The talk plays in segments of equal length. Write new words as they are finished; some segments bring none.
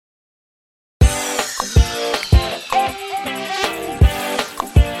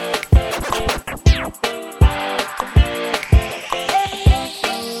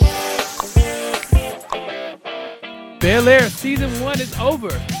Season 1 is over,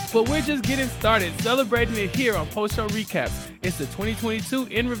 but we're just getting started celebrating it here on Post Show Recaps. It's the 2022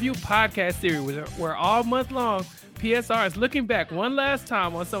 In Review podcast series where all month long, PSR is looking back one last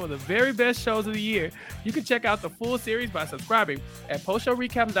time on some of the very best shows of the year. You can check out the full series by subscribing at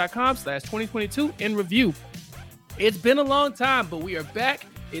postshowrecaps.com/2022 in review. It's been a long time, but we are back.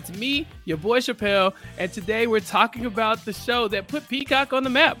 It's me, your boy Chappelle, and today we're talking about the show that put Peacock on the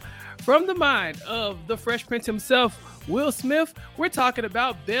map. From the mind of the Fresh Prince himself, Will Smith, we're talking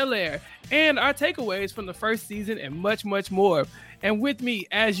about Bel-Air and our takeaways from the first season and much, much more. And with me,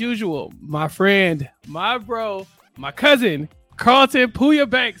 as usual, my friend, my bro, my cousin, Carlton Puya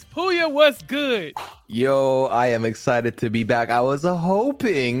Banks. Puya, what's good? Yo, I am excited to be back. I was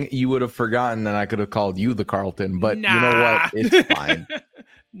hoping you would have forgotten and I could have called you the Carlton, but You know what? It's fine.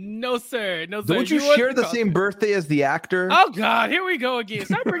 No, sir. No, sir. Don't you share the same birthday as the actor? Oh, God. Here we go again.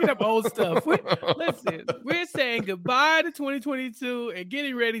 Stop bringing up old stuff. Listen, we're saying goodbye to 2022 and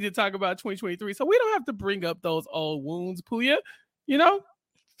getting ready to talk about 2023. So we don't have to bring up those old wounds, Puya. You know?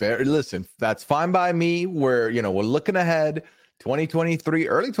 Fair. Listen, that's fine by me. We're looking ahead. 2023,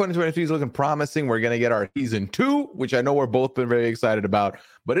 early 2023 is looking promising. We're going to get our season 2, which I know we're both been very excited about.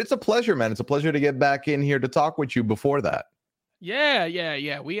 But it's a pleasure, man. It's a pleasure to get back in here to talk with you before that.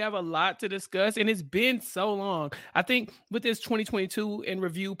 Yeah. We have a lot to discuss, and it's been so long. I think with this 2022 In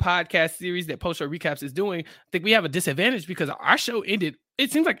Review podcast series that Post Show Recaps is doing, I think we have a disadvantage because our show ended,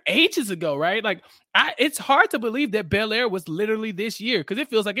 it seems like ages ago, right? Like, it's hard to believe that Bel-Air was literally this year because it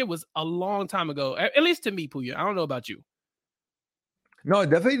feels like it was a long time ago, at least to me, Puya. I don't know about you. No, it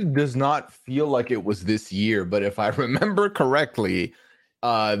definitely does not feel like it was this year, but if I remember correctly,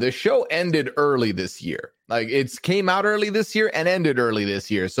 the show ended early this year. Like, it came out early this year and ended early this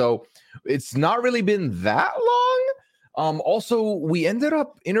year. So it's not really been that long. Also, we ended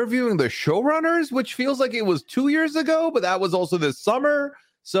up interviewing the showrunners, which feels like it was 2 years ago, but that was also this summer.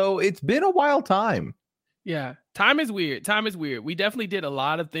 So it's been a wild time. Yeah, time is weird. We definitely did a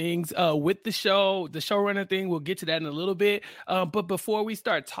lot of things with the show, the showrunner thing. We'll get to that in a little bit. But before we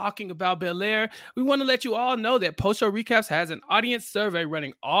start talking about Bel-Air, we want to let you all know that Post Show Recaps has an audience survey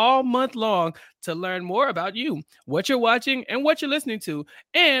running all month long to learn more about you, what you're watching and what you're listening to,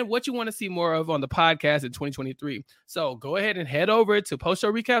 and what you want to see more of on the podcast in 2023. So go ahead and head over to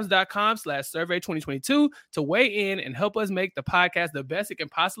postshowrecaps.com/survey2022 to weigh in and help us make the podcast the best it can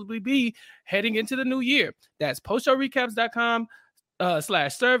possibly be heading into the new year. That's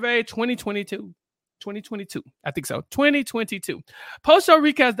postshowrecaps.com/survey2022. 2022. I think so. 2022.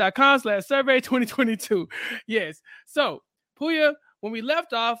 postshowrecaps.com/survey2022. Yes. So, Puya, when we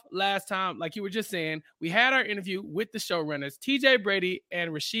left off last time, like you were just saying, we had our interview with the showrunners, TJ Brady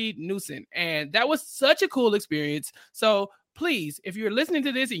and Rashid Newson. And that was such a cool experience. So please, if you're listening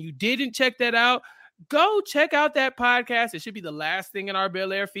to this and you didn't check that out, go check out that podcast. It should be the last thing in our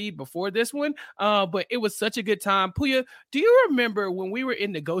Bel-Air feed before this one. But it was such a good time. Puya, do you remember when we were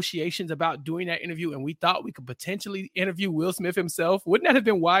in negotiations about doing that interview and we thought we could potentially interview Will Smith himself? Wouldn't that have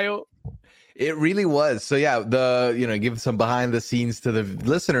been wild? It really was. So yeah, give some behind the scenes to the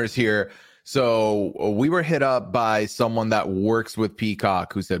listeners here. So we were hit up by someone that works with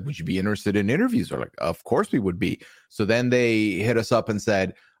Peacock who said, would you be interested in interviews? We're like, of course we would be. So then they hit us up and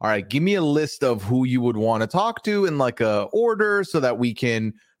said, all right, give me a list of who you would want to talk to in like a order so that we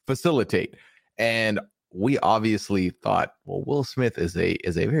can facilitate. And we obviously thought, well, Will Smith is a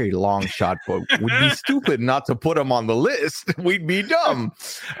very long shot, but we'd be stupid not to put him on the list. We'd be dumb.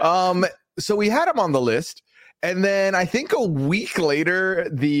 So we had him on the list, and then I think a week later,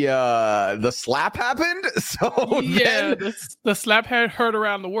 the slap happened. So yeah, the slap had heard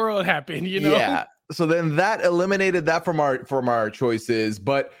around the world happened. Yeah. So then that eliminated that from our choices,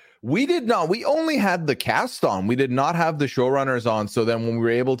 but we did not. We only had the cast on. We did not have the showrunners on. So then when we were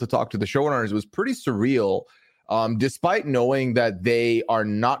able to talk to the showrunners, it was pretty surreal. Despite knowing that they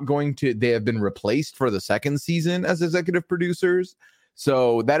have been replaced for the second season as executive producers.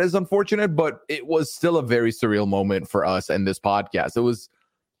 So that is unfortunate, but it was still a very surreal moment for us and this podcast. It was,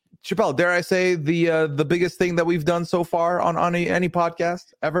 Chappelle, dare I say, the biggest thing that we've done so far on any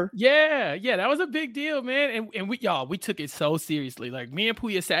podcast ever? Yeah, that was a big deal, man. And we took it so seriously. Like, me and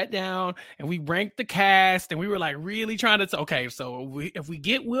Puya sat down and we ranked the cast, and we were like really trying to okay, so if we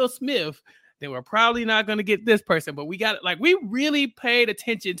get Will Smith, then we're probably not going to get this person, but we really paid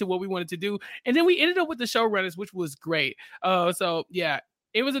attention to what we wanted to do. And then we ended up with the showrunners, which was great. So yeah,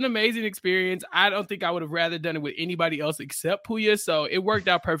 it was an amazing experience. I don't think I would have rather done it with anybody else except Puya. So it worked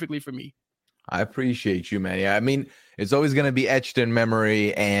out perfectly for me. I appreciate you, man. Yeah, I mean, it's always going to be etched in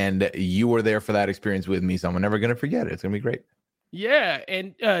memory, and you were there for that experience with me, so I'm never going to forget it. It's going to be great. Yeah,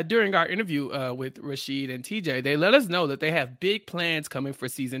 and during our interview with Rashid and TJ, they let us know that they have big plans coming for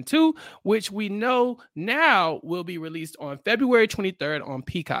season 2, which we know now will be released on February 23rd on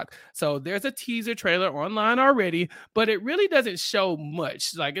Peacock. So there's a teaser trailer online already, but it really doesn't show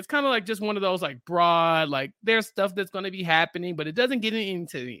much. Like it's kind of like just one of those like broad, like there's stuff that's going to be happening, but it doesn't get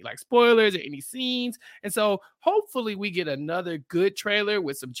into any, like spoilers or any scenes. And so hopefully we get another good trailer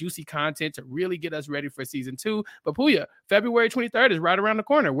with some juicy content to really get us ready for season 2. But Puya, February 23rd is right around the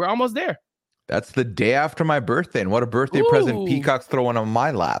corner. We're almost there. That's the day after my birthday. And what a birthday present Peacock's throwing on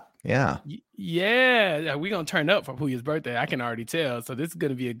my lap. Yeah. Yeah. We're going to turn up for Puya's birthday. I can already tell. So this is going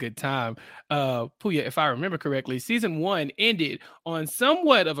to be a good time. Puya, if I remember correctly, season 1 ended on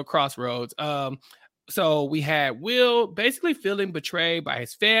somewhat of a crossroads. So we had Will basically feeling betrayed by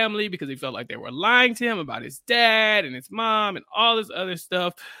his family because he felt like they were lying to him about his dad and his mom and all this other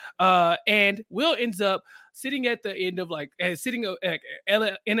stuff. And Will ends up sitting at the end of sitting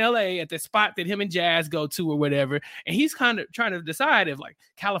in LA at the spot that him and Jazz go to or whatever. And he's kind of trying to decide if like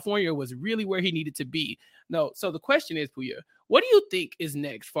California was really where he needed to be. No. So the question is, Puya, what do you think is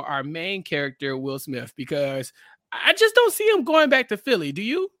next for our main character, Will Smith? Because I just don't see him going back to Philly. Do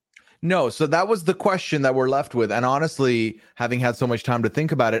you? No, so that was the question that we're left with. And honestly, having had so much time to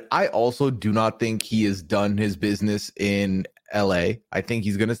think about it, I also do not think he has done his business in LA. I think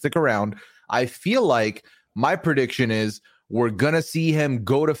he's going to stick around. I feel like my prediction is we're going to see him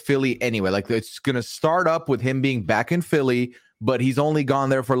go to Philly anyway. Like it's going to start up with him being back in Philly, but he's only gone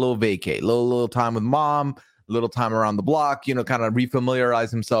there for a little vacay, little time with mom, little time around the block, kind of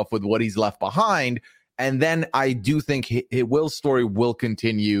refamiliarize himself with what he's left behind. And then I do think Will's story will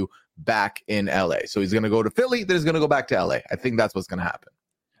continue back in LA. So he's going to go to Philly, then he's going to go back to LA. I think that's what's going to happen.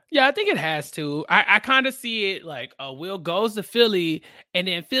 Yeah, I think it has to. I kind of see it like Will goes to Philly, and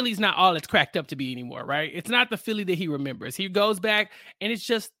then Philly's not all it's cracked up to be anymore, right? It's not the Philly that he remembers. He goes back, and it's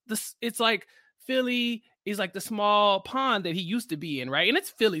just this. It's like Philly is like the small pond that he used to be in, right? And it's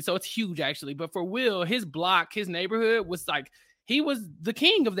Philly, so it's huge actually. But for Will, his block, his neighborhood was like he was the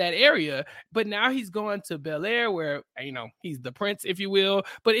king of that area, but now he's going to Bel-Air where, he's the prince, if you will,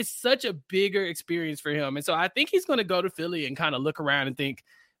 but it's such a bigger experience for him. And so I think he's going to go to Philly and kind of look around and think,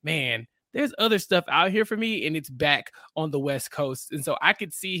 man, there's other stuff out here for me, and it's back on the West Coast. And so I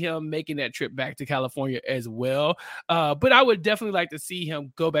could see him making that trip back to California as well. But I would definitely like to see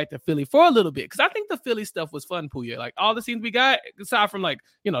him go back to Philly for a little bit, because I think the Philly stuff was fun, Puya. Like all the scenes we got, aside from like,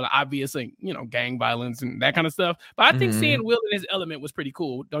 the obvious, like, gang violence and that kind of stuff. But I think seeing Will in his element was pretty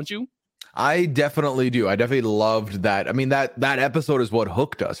cool, don't you? I definitely do. I definitely loved that. I mean, that episode is what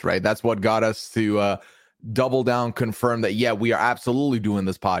hooked us, right? That's what got us to double down, confirm that, yeah, we are absolutely doing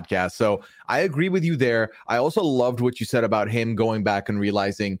this podcast. So I agree with you there. I also loved what you said about him going back and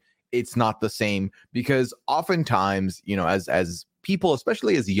realizing it's not the same, because oftentimes, as people,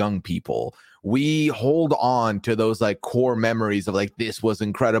 especially as young people, we hold on to those like core memories of like, this was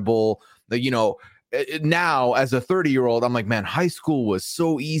incredible. Now as a 30-year-old, I'm like, man, high school was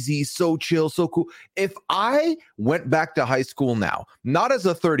so easy, so chill, so cool. If I went back to high school now, not as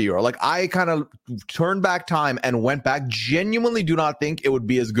a 30-year-old, like I kind of turned back time and went back, genuinely do not think it would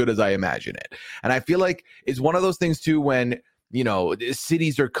be as good as I imagine it. And I feel like it's one of those things too, when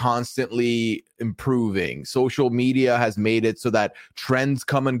cities are constantly improving. Social media has made it so that trends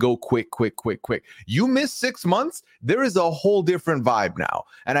come and go quick. You miss 6 months, there is a whole different vibe now.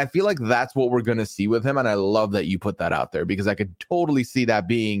 And I feel like that's what we're going to see with him. And I love that you put that out there, because I could totally see that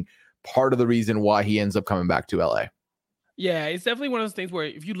being part of the reason why he ends up coming back to LA. Yeah, it's definitely one of those things where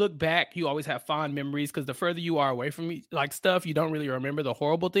if you look back, you always have fond memories, because the further you are away from like stuff, you don't really remember the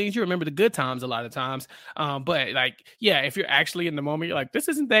horrible things. You remember the good times a lot of times. But like, yeah, if you're actually in the moment, you're like, this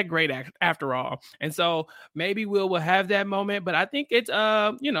isn't that great after all. And so maybe will have that moment, but I think it's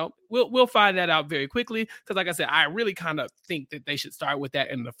we'll find that out very quickly, because like I said, I really kind of think that they should start with that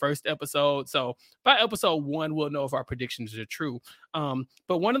in the first episode. So by episode 1, we'll know if our predictions are true.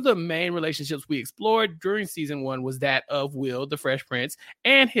 But one of the main relationships we explored during season 1 was that of Will, the Fresh Prince,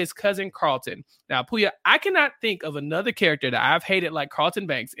 and his cousin Carlton. Now, Puya, I cannot think of another character that I've hated like Carlton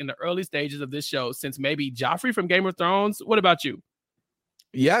Banks in the early stages of this show since maybe Joffrey from Game of Thrones. What about you?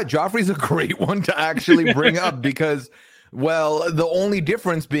 Yeah, Joffrey's a great one to actually bring up, because, well, the only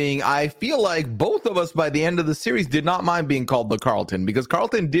difference being, I feel like both of us by the end of the series did not mind being called the Carlton, because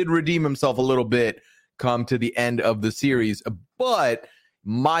Carlton did redeem himself a little bit come to the end of the series. But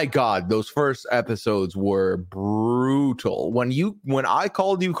my God, those first episodes were brutal. When I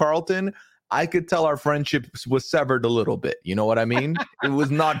called you Carlton, I could tell our friendship was severed a little bit. You know what I mean? It was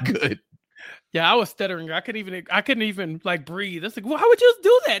not good. Yeah, I was stuttering. I couldn't even like breathe. It's like, why would you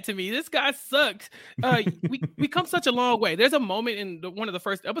do that to me? This guy sucks. We come such a long way. There's a moment in one of the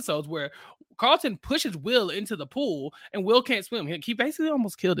first episodes where Carlton pushes Will into the pool, and Will can't swim. He basically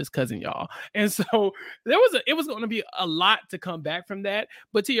almost killed his cousin, y'all. And so it was going to be a lot to come back from that.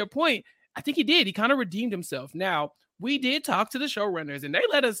 But to your point, I think he did. He kind of redeemed himself. Now, we did talk to the showrunners, and they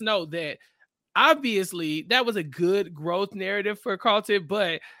let us know that obviously that was a good growth narrative for Carlton,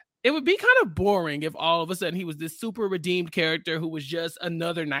 but it would be kind of boring if all of a sudden he was this super redeemed character who was just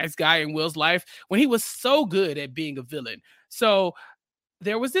another nice guy in Will's life when he was so good at being a villain. So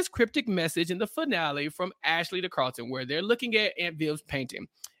there was this cryptic message in the finale from Ashley to Carlton where they're looking at Aunt Viv's painting.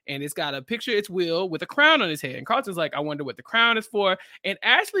 And it's got a picture, it's Will with a crown on his head. And Carlton's like, I wonder what the crown is for. And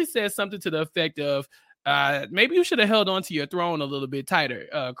Ashley says something to the effect of, maybe you should have held on to your throne a little bit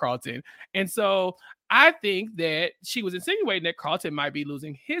tighter, Carlton. And so I think that she was insinuating that Carlton might be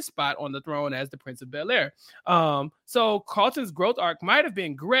losing his spot on the throne as the Prince of Bel-Air. So Carlton's growth arc might have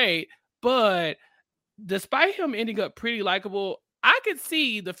been great, but despite him ending up pretty likable, I could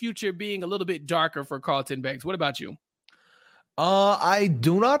see the future being a little bit darker for Carlton Banks. What about you? I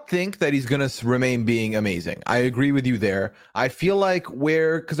do not think that he's going to remain being amazing. I agree with you there. I feel like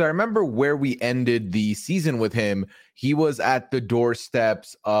because I remember where we ended the season with him, he was at the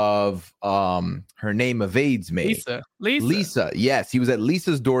doorsteps of her name evades me. Lisa. Yes, he was at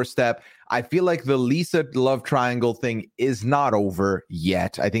Lisa's doorstep. I feel like the Lisa love triangle thing is not over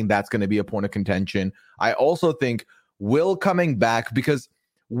yet. I think that's going to be a point of contention. I also think Will coming back, because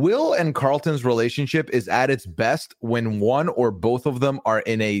Will and Carlton's relationship is at its best when one or both of them are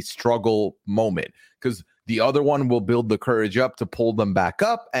in a struggle moment, because the other one will build the courage up to pull them back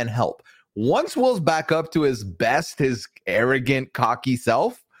up and help. Once Will's back up to his best, his arrogant, cocky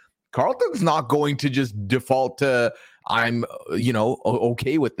self, Carlton's not going to just default to, I'm,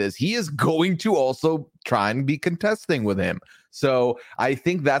 okay with this. He is going to also try and be contesting with him. So I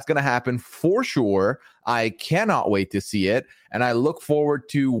think that's going to happen for sure. I cannot wait to see it. And I look forward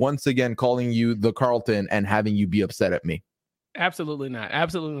to once again calling you the Carlton and having you be upset at me. Absolutely not.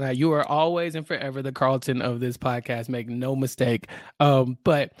 Absolutely not. You are always and forever the Carlton of this podcast. Make no mistake.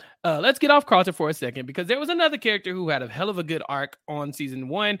 But let's get off Carlton for a second, because there was another character who had a hell of a good arc on season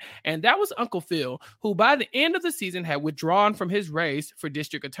 1, and that was Uncle Phil, who by the end of the season had withdrawn from his race for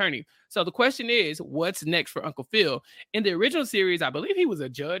district attorney. So the question is, what's next for Uncle Phil? In the original series, I believe he was a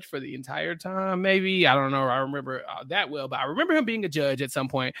judge for the entire time, maybe. I don't know. I remember that well, but I remember him being a judge at some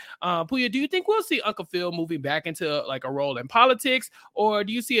point. Puya, do you think we'll see Uncle Phil moving back into like a role in politics, or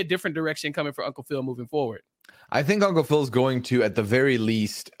do you see a different direction coming for Uncle Phil moving forward? I think Uncle Phil's going to, at the very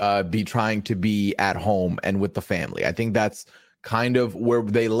least, be trying to be at home and with the family. I think that's kind of where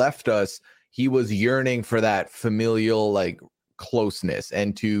they left us. He was yearning for that familial, like, closeness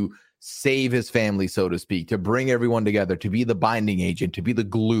and to save his family, so to speak, to bring everyone together, to be the binding agent, to be the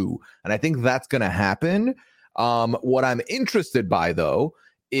glue. And I think that's going to happen. What I'm interested by, though,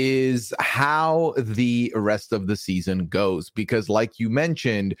 is how the rest of the season goes, because like you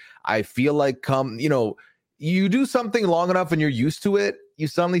mentioned, I feel like you do something long enough and you're used to it, you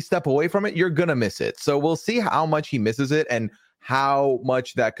suddenly step away from it, you're gonna miss it. So we'll see how much he misses it and how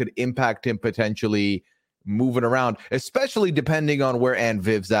much that could impact him potentially moving around, especially depending on where Aunt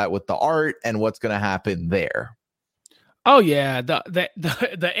Viv's at with the art and what's gonna happen there. Oh yeah, the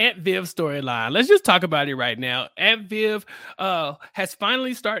Aunt Viv storyline. Let's just talk about it right now. Aunt Viv has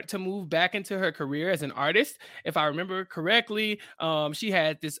finally started to move back into her career as an artist. If I remember correctly, she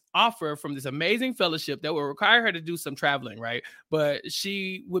had this offer from this amazing fellowship that would require her to do some traveling, right? But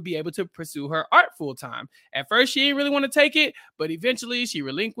she would be able to pursue her art full time. At first, she didn't really want to take it, but eventually she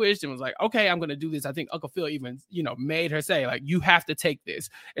relinquished and was like, "Okay, I'm going to do this." I think Uncle Phil even, made her say, like, "You have to take this."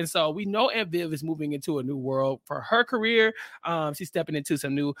 And so we know Aunt Viv is moving into a new world for her career. She's stepping into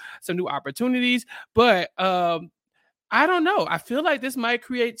some new opportunities, but I don't know. I feel like this might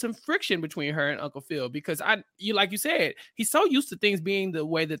create some friction between her and Uncle Phil, because like you said, he's so used to things being the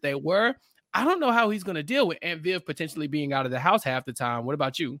way that they were. I don't know how he's going to deal with Aunt Viv potentially being out of the house half the time. What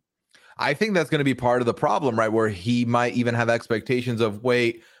about you? I think that's going to be part of the problem, right? Where he might even have expectations of,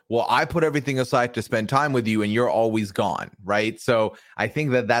 wait, well, I put everything aside to spend time with you and you're always gone, right? So I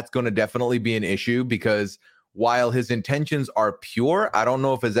think that that's going to definitely be an issue, because while his intentions are pure, I don't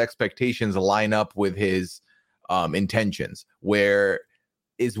know if his expectations line up with his intentions. Where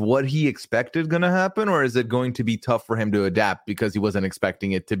is what he expected going to happen, or is it going to be tough for him to adapt because he wasn't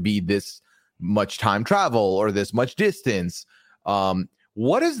expecting it to be this much time travel or this much distance?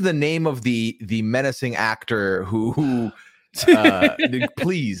 What is the name of the menacing actor who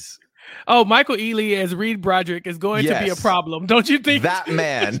please? Oh, Michael Ealy as Reed Broderick is going to be a problem, don't you think? That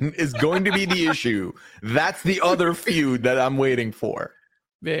man is going to be the issue. That's the other feud that I'm waiting for.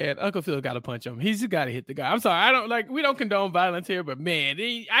 Man, Uncle Phil got to punch him. He's just got to hit the guy. I'm sorry. We don't condone violence here, but man,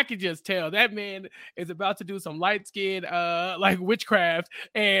 I could just tell that man is about to do some light skin, like witchcraft,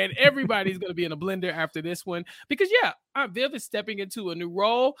 and everybody's going to be in a blender after this one because, yeah, Aunt Viv is stepping into a new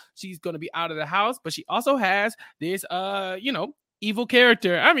role. She's going to be out of the house, but she also has this, evil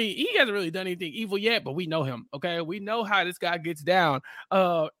character. I mean, he hasn't really done anything evil yet, but we know him. Okay. We know how this guy gets down.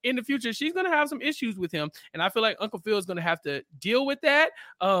 In the future, she's going to have some issues with him. And I feel like Uncle Phil is going to have to deal with that.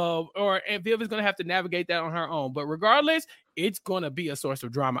 And Viv is going to have to navigate that on her own. But regardless, it's going to be a source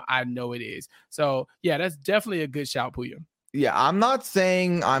of drama. I know it is. So yeah, that's definitely a good shout, Puya. Yeah, I'm not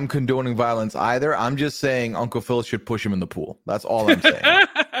saying I'm condoning violence either. I'm just saying Uncle Phil should push him in the pool. That's all I'm saying.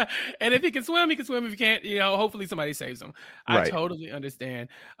 And if he can swim, he can swim. If he can't, hopefully somebody saves him. I totally understand.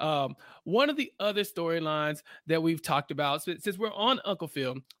 One of the other storylines that we've talked about, since we're on Uncle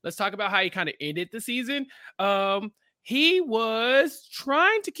Phil, let's talk about how he kind of ended the season. He was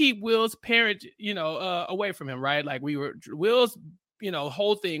trying to keep Will's parent, away from him, right? Like Will's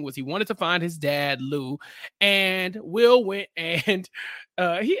whole thing was he wanted to find his dad, Lou, and Will went and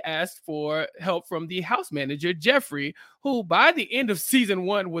he asked for help from the house manager, Jeffrey, who by the end of season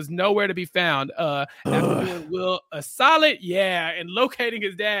 1 was nowhere to be found. After doing Will a solid, and locating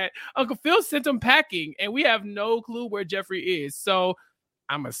his dad, Uncle Phil sent him packing, and we have no clue where Jeffrey is. So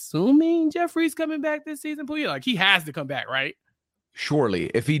I'm assuming Jeffrey's coming back this season, Pooya. Like, he has to come back, right? Surely.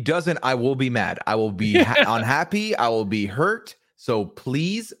 If he doesn't, I will be mad. I will be unhappy. I will be hurt. So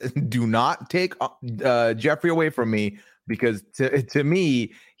please do not take Jeffrey away from me, because to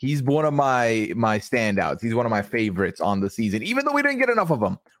me, he's one of my standouts. He's one of my favorites on the season, even though we didn't get enough of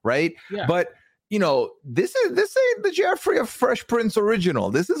him, right? Yeah. But this ain't the Jeffrey of Fresh Prince original.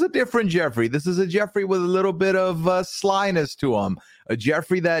 This is a different Jeffrey. This is a Jeffrey with a little bit of slyness to him. A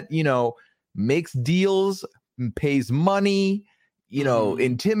Jeffrey that makes deals, pays money,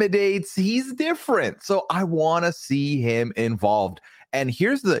 intimidates. He's different. So I want to see him involved. And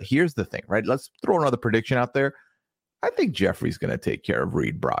here's the thing, right? Let's throw another prediction out there. I think Jeffrey's going to take care of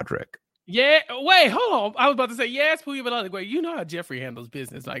Reed Broderick. Yeah. Wait, hold on. I was about to say, yes, Pooya, but like, wait, you know how Jeffrey handles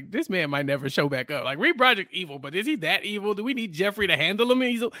business. Like, this man might never show back up. Like, Reed Broderick evil, but is he that evil? Do we need Jeffrey to handle him?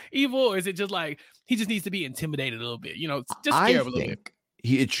 He's evil, or is it just like he just needs to be intimidated a little bit? Just scare him a little bit.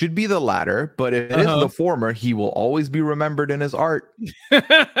 It should be the latter, but if it is the former, he will always be remembered in his art.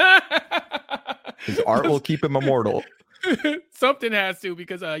 His art will keep him immortal. Something has to,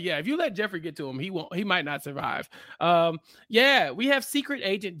 because if you let Jeffrey get to him, he might not survive. We have Secret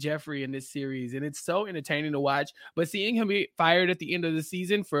Agent Jeffrey in this series, and it's so entertaining to watch. But seeing him be fired at the end of the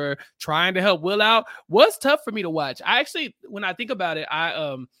season for trying to help Will out was tough for me to watch. I actually, when I think about it,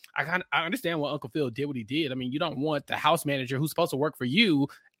 I understand why Uncle Phil did what he did. I mean, you don't want the house manager who's supposed to work for you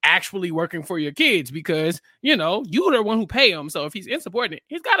actually working for your kids, because you're the one who pay him. So if he's insubordinate,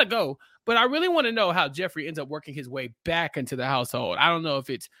 he's got to go. But I really want to know how Jeffrey ends up working his way back into the household. I don't know if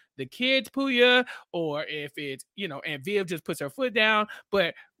it's the kids, Pooya, or if it's, Aunt Viv just puts her foot down.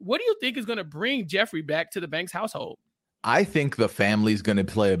 But what do you think is going to bring Jeffrey back to the Banks household? I think the family's going to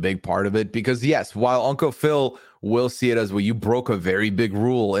play a big part of it, because yes, while Uncle Phil will see it as, well, you broke a very big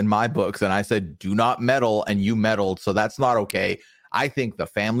rule in my books, and I said, do not meddle, and you meddled, so that's not okay. I think the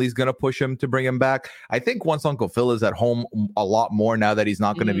family's going to push him to bring him back. I think once Uncle Phil is at home a lot more, now that he's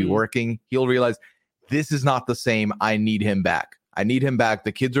not going to be working, he'll realize this is not the same. I need him back.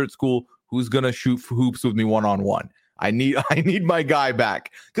 The kids are at school. Who's going to shoot hoops with me one-on-one? I need my guy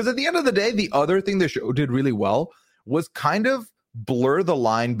back. Because at the end of the day, the other thing the show did really well was kind of blur the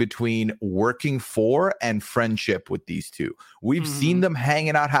line between working for and friendship with these two. We've seen them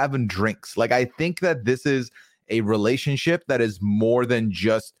hanging out, having drinks. Like, I think that this is a relationship that is more than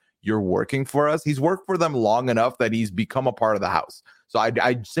just you're working for us. He's worked for them long enough that he's become a part of the house. So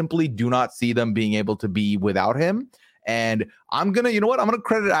I simply do not see them being able to be without him. And I'm going to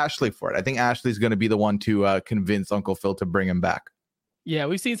credit Ashley for it. I think Ashley's going to be the one to convince Uncle Phil to bring him back. Yeah,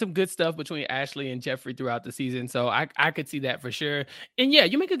 we've seen some good stuff between Ashley and Jeffrey throughout the season, so I could see that for sure. And yeah,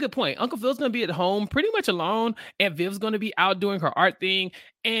 you make a good point. Uncle Phil's going to be at home pretty much alone, and Viv's going to be out doing her art thing.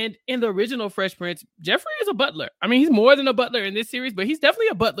 And in the original Fresh Prince, Jeffrey is a butler. I mean, he's more than a butler in this series, but he's definitely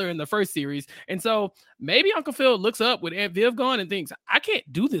a butler in the first series. And so maybe Uncle Phil looks up with Aunt Viv gone and thinks, I can't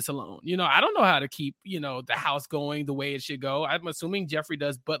do this alone. I don't know how to keep, the house going the way it should go. I'm assuming Jeffrey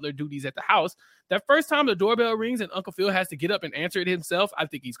does butler duties at the house. That first time the doorbell rings and Uncle Phil has to get up and answer it himself, I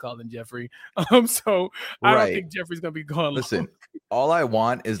think he's calling Jeffrey. So I don't think Jeffrey's going to be gone. Listen, all I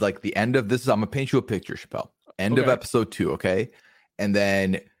want is like the end of this. I'm going to paint you a picture, Chappelle. End of episode 2, okay? And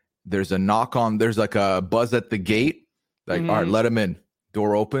then There's a knock on, there's like a buzz at the gate. Like, all right, let him in.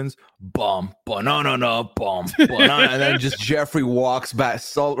 Door opens, bum, banana, bum, banana, and then just Jeffrey walks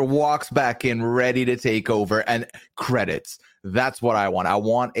back in, ready to take over, and credits. That's what I want. I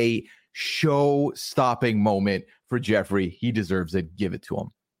want a show-stopping moment for Jeffrey. He deserves it. Give it to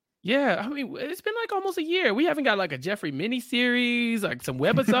him. Yeah, I mean, it's been like almost a year. We haven't got like a Jeffrey miniseries, like some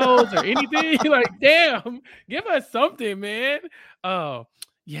webisodes or anything. Like, damn, give us something, man. Oh,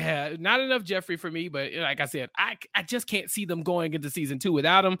 yeah, not enough Jeffrey for me, but like I said, I just can't see them going into season 2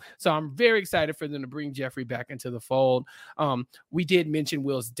 without him. So I'm very excited for them to bring Jeffrey back into the fold. We did mention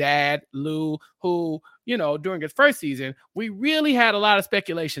Will's dad, Lou, who, during his first season, we really had a lot of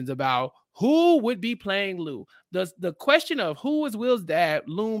speculations about who would be playing Lou. The question of who was Will's dad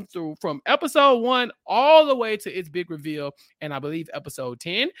loomed through from episode 1 all the way to its big reveal, and I believe episode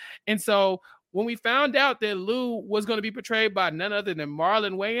 10. And so when we found out that Lou was going to be portrayed by none other than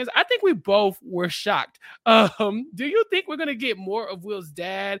Marlon Wayans, I think we both were shocked. Do you think we're going to get more of Will's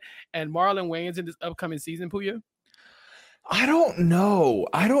dad and Marlon Wayans in this upcoming season, Puya? I don't know.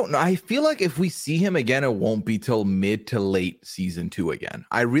 I feel like if we see him again, it won't be till mid to late season 2 again.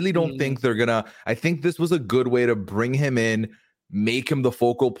 I really don't think they're gonna. I think this was a good way to bring him in, make him the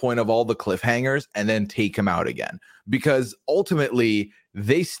focal point of all the cliffhangers, and then take him out again. Because ultimately,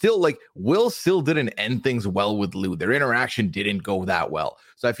 they still, Will still didn't end things well with Lou. Their interaction didn't go that well.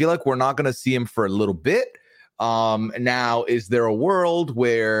 So I feel like we're not gonna see him for a little bit. Now, is there a world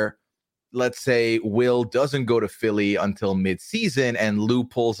where, let's say, Will doesn't go to Philly until mid-season and Lou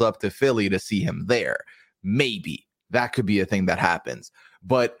pulls up to Philly to see him there? Maybe that could be a thing that happens.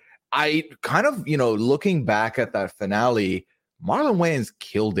 But I kind of, looking back at that finale, Marlon Wayans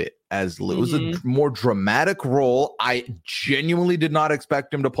killed it as Lou. It was a more dramatic role. I genuinely did not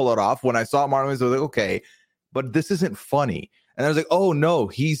expect him to pull it off. When I saw Marlon Wayans, I was like, okay, but this isn't funny. And I was like, oh no,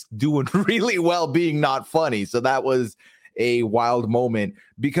 he's doing really well being not funny. So that was a wild moment,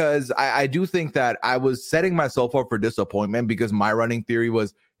 because I do think that I was setting myself up for disappointment, because my running theory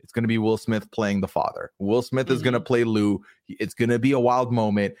was it's going to be Will Smith playing the father. Will Smith is going to play Lou. It's going to be a wild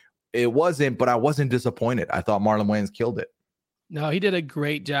moment. It wasn't, but I wasn't disappointed. I thought Marlon Wayans killed it. No, he did a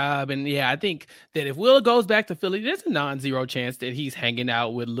great job. And yeah, I think that if Will goes back to Philly, there's a non-zero chance that he's hanging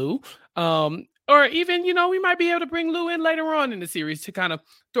out with Lou. Or even, we might be able to bring Lou in later on in the series to kind of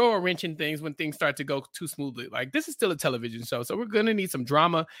throw a wrench in things when things start to go too smoothly. Like, this is still a television show, so we're going to need some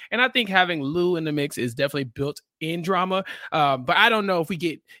drama. And I think having Lou in the mix is definitely built in drama. But I don't know if we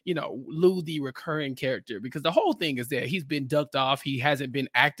get, Lou the recurring character, because the whole thing is that he's been ducked off. He hasn't been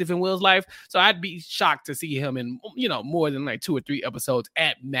active in Will's life. So I'd be shocked to see him in, more than like 2 or 3 episodes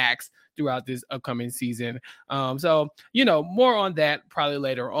at max throughout this upcoming season. So, more on that probably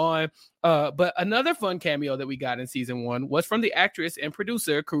later on. But another fun cameo that we got in season 1 was from the actress and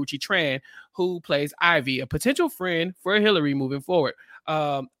producer Karrueche Tran, who plays Ivy, a potential friend for Hillary moving forward.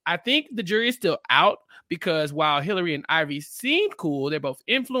 I think the jury is still out, because while Hillary and Ivy seemed cool, they're both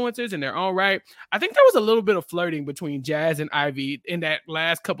influencers in their own right. I think there was a little bit of flirting between Jazz and Ivy in that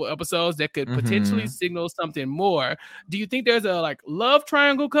last couple episodes that could potentially signal something more. Do you think there's a love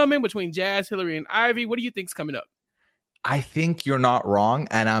triangle coming between Jazz, Hillary, and Ivy? What do you think's coming up? I think you're not wrong,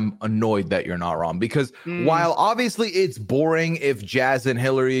 and I'm annoyed that you're not wrong, because while obviously it's boring if Jazz and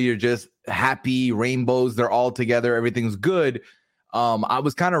Hillary are just happy rainbows, they're all together, everything's good. I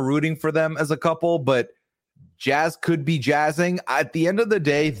was kind of rooting for them as a couple, but Jazz could be jazzing. At the end of the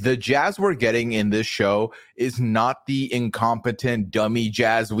day, the Jazz we're getting in this show is not the incompetent dummy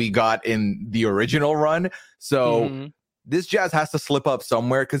Jazz we got in the original run. So this Jazz has to slip up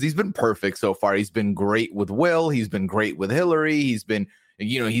somewhere, because he's been perfect so far. He's been great with Will. He's been great with Hillary. He's been,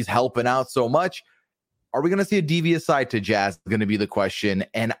 he's helping out so much. Are we going to see a devious side to Jazz? Going to be the question.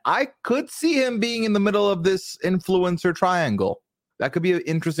 And I could see him being in the middle of this influencer triangle. That could be an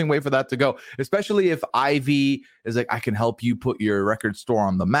interesting way for that to go, especially if Ivy is like, I can help you put your record store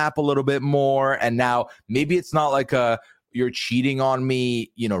on the map a little bit more. And now maybe it's not like you're cheating on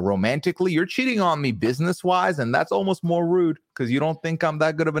me, romantically. You're cheating on me business-wise, and that's almost more rude, because you don't think I'm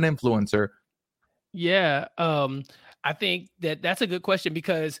that good of an influencer. Yeah. I think that's a good question,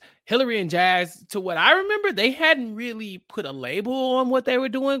 because Hillary and Jazz, to what I remember, they hadn't really put a label on what they were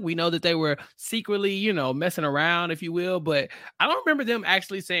doing. We know that they were secretly, messing around, if you will, but I don't remember them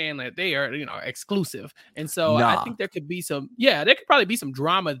actually saying that they are, exclusive. And so I think there could be there could probably be some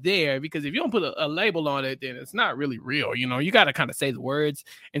drama there, because if you don't put a label on it, then it's not really real. You got to kind of say the words.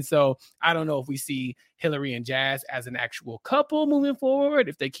 And so I don't know if we see Hillary and Jazz as an actual couple moving forward,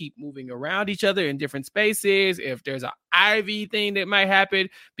 if they keep moving around each other in different spaces, if there's an Ivy thing that might happen,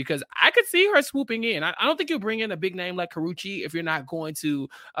 because because I could see her swooping in. I don't think you'll bring in a big name like Karuchi if you're not going to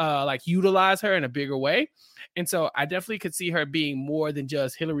like utilize her in a bigger way. And so I definitely could see her being more than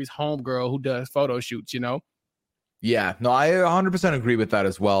just Hillary's homegirl who does photo shoots, you know? Yeah, no, I 100% agree with that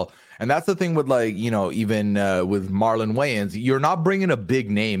as well. And that's the thing with, like, you know, even with Marlon Wayans, you're not bringing a big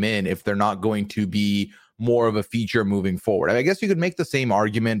name in if they're not going to be more of a feature moving forward. I guess you could make the same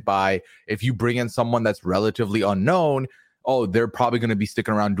argument by if you bring in someone that's relatively unknown, oh, they're probably going to be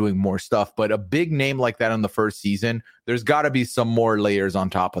sticking around doing more stuff. But a big name like that in the first season, there's got to be some more layers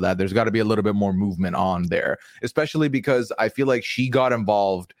on top of that. There's got to be a little bit more movement on there, especially because I feel like she got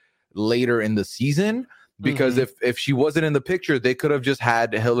involved later in the season. Because if she wasn't in the picture, they could have just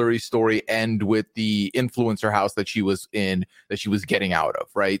had Hillary's story end with the influencer house that she was in, that she was getting out of,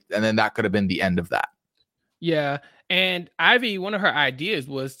 right? And then that could have been the end of that. Yeah. And Ivy, one of her ideas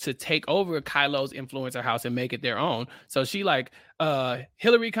was to take over Kylo's influencer house and make it their own. So she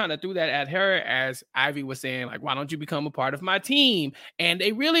Hillary kind of threw that at her as Ivy was saying, like, why don't you become a part of my team? And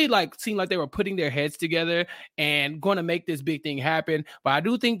they really seemed like they were putting their heads together and going to make this big thing happen. But I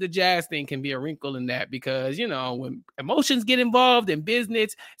do think the Jazz thing can be a wrinkle in that because, you know, when emotions get involved in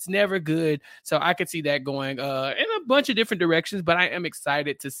business, it's never good. So I could see that going in a bunch of different directions, but I am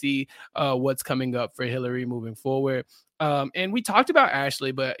excited to see what's coming up for Hillary moving forward. And we talked about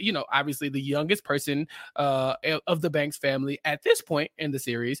Ashley, but, you know, obviously the youngest person of the Banks family at this point in the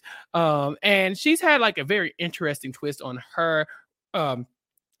series. And she's had like a very interesting twist on her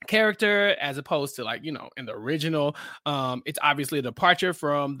character as opposed to, like, you know, in the original. It's obviously a departure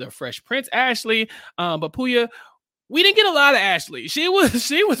from the Fresh Prince Ashley. But Puya, we didn't get a lot of Ashley. She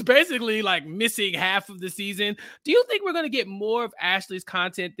was basically like missing half of the season. Do you think we're going to get more of Ashley's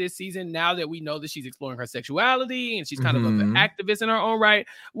content this season now that we know that she's exploring her sexuality and she's kind of an activist in her own right?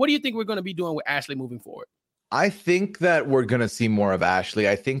 What do you think we're going to be doing with Ashley moving forward? I think that we're going to see more of Ashley.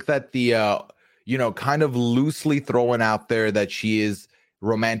 I think that the, you know, kind of loosely throwing out there that she is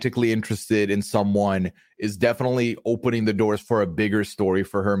romantically interested in someone is definitely opening the doors for a bigger story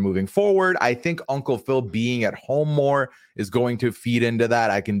for her moving forward. I think Uncle Phil being at home more is going to feed into that.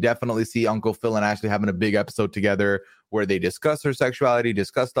 I can definitely see Uncle Phil and Ashley having a big episode together where they discuss her sexuality,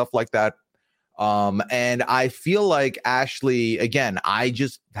 discuss stuff like that. And I feel like Ashley, again, I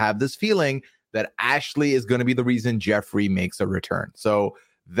just have this feeling that Ashley is going to be the reason Jeffrey makes a return. So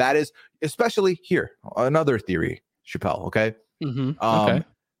that is, especially here, another theory, Chappelle, okay? Okay.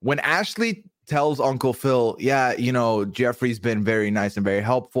 When Ashley tells Uncle Phil, yeah, you know, Jeffrey's been very nice and very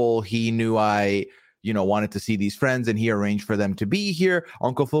helpful. He knew I, you know, wanted to see these friends and he arranged for them to be here.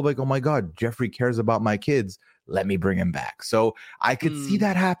 Uncle Phil like, oh my God, Jeffrey cares about my kids. Let me bring him back. So I could see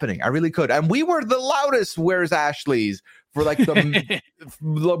that happening. I really could. And we were the loudest Where's Ashley's for like the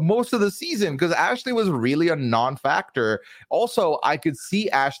most of the season because Ashley was really a non-factor. Also, I could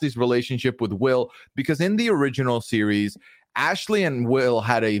see Ashley's relationship with Will because in the original series, Ashley and Will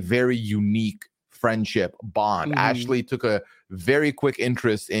had a very unique friendship bond. Ashley took a very quick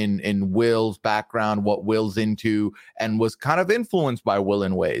interest in Will's background, what Will's into, and was kind of influenced by Will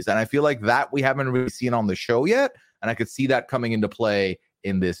in ways. And I feel like that we haven't really seen on the show yet. And I could see that coming into play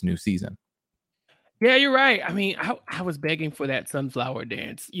in this new season. Yeah, you're right. I mean, I was begging for that sunflower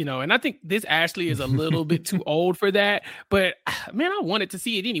dance, you know, and I think this Ashley is a little bit too old for that. But man, I wanted to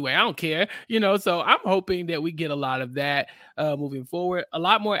see it anyway. I don't care, you know. So I'm hoping that we get a lot of that moving forward. A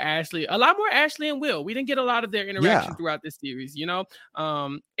lot more Ashley and Will. We didn't get a lot of their interaction throughout this series, you know.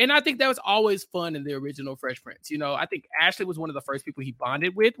 And I think that was always fun in the original Fresh Prince. You know, I think Ashley was one of the first people he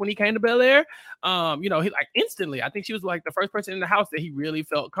bonded with when he came to Bel-Air. You know, he like instantly. I think she was like the first person in the house that he really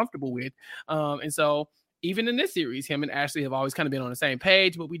felt comfortable with. And so even in this series, him and Ashley have always kind of been on the same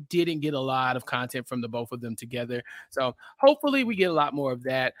page, but we didn't get a lot of content from the both of them together. So hopefully we get a lot more of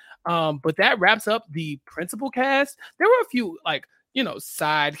that. But that wraps up the principal cast. There were a few like, you know,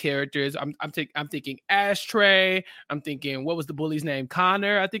 side characters. I'm thinking Ashtray. I'm thinking, what was the bully's name?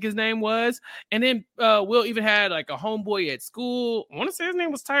 Connor, I think his name was. And then Will even had like a homeboy at school. I want to say his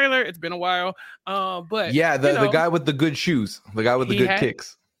name was Tyler. It's been a while. But yeah, the guy with the good shoes, the guy with the good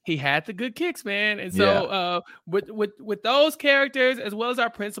kicks. He had the good kicks, man. And so with those characters, as well as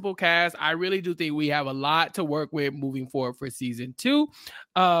our principal cast, I really do think we have a lot to work with moving forward for season 2.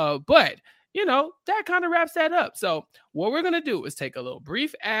 But, you know, that kind of wraps that up. So what we're going to do is take a little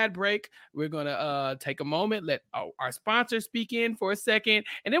brief ad break. We're going to take a moment, let our sponsor speak in for a second.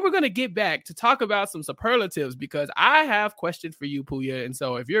 And then we're going to get back to talk about some superlatives because I have questions for you, Puya. And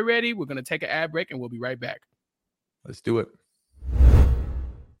so if you're ready, we're going to take an ad break and we'll be right back. Let's do it.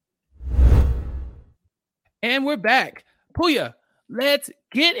 And we're back. Puya, let's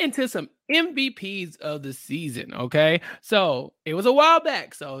get into some MVPs of the season. Okay. So it was a while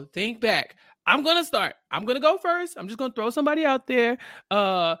back. So think back. I'm going to start. I'm going to go first. I'm just going to throw somebody out there.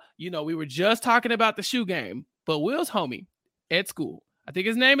 We were just talking about the shoe game, but Will's homie at school, I think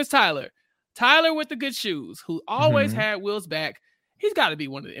his name is Tyler. Tyler with the good shoes, who always had Will's back. He's got to be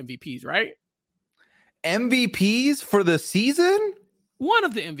one of the MVPs, right? MVPs for the season? One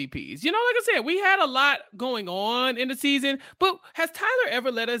of the MVPs. Like I said, we had a lot going on in the season, but has Tyler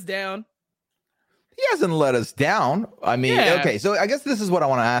ever let us down? He hasn't let us down. I mean, okay, so I guess this is what I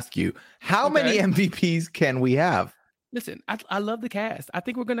want to ask you. How many MVPs can we have? Listen, I love the cast. I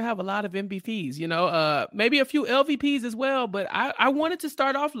think we're going to have a lot of MVPs, maybe a few LVPs as well, but I wanted to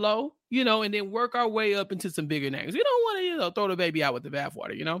start off low, and then work our way up into some bigger names. We don't want to, throw the baby out with the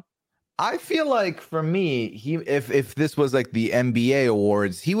bathwater, I feel like for me, if this was like the NBA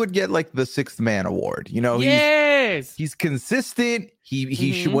awards, he would get like the sixth man award. Yes. He's consistent.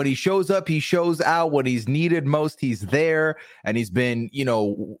 He when he shows up, he shows out. When he's needed most, he's there. And he's been,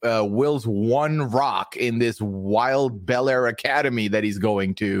 Will's one rock in this wild Bel-Air academy that he's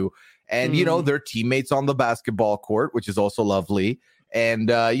going to. And, they're teammates on the basketball court, which is also lovely. And,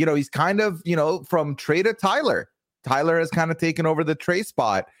 he's kind of, from Trey to Tyler. Tyler has kind of taken over the Trey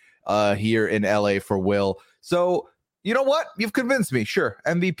spot here in LA for Will. So, you know what? You've convinced me. Sure.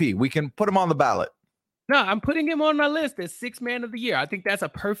 MVP. We can put him on the ballot. No, I'm putting him on my list as sixth man of the year. I think that's a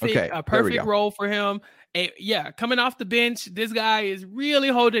perfect role for him. And coming off the bench, this guy is really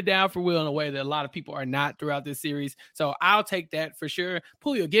holding it down for Will in a way that a lot of people are not throughout this series. So I'll take that for sure.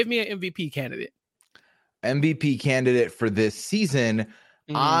 Julio, give me an MVP candidate. MVP candidate for this season.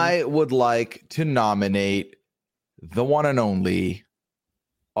 I would like to nominate the one and only,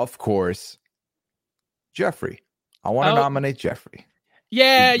 of course, Jeffrey. I want to nominate Jeffrey.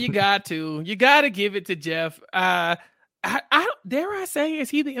 Yeah, you got to. You got to give it to Jeff. I dare I say, is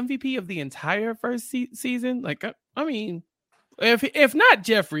he the MVP of the entire first season? Like, I mean, if not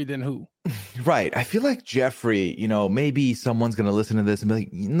Jeffrey, then who? Right. I feel like Jeffrey, maybe someone's going to listen to this and be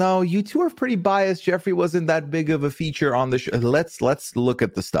like, no, you two are pretty biased. Jeffrey wasn't that big of a feature on the show. Let's look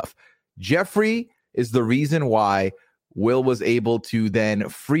at the stuff. Jeffrey is the reason why Will was able to then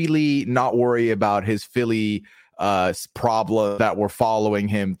freely not worry about his Philly problem that were following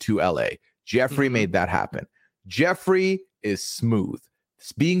him to LA. Jeffrey made that happen. Jeffrey is smooth.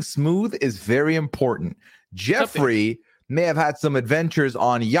 Being smooth is very important. Jeffrey may have had some adventures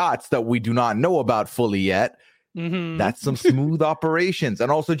on yachts that we do not know about fully yet. That's some smooth operations.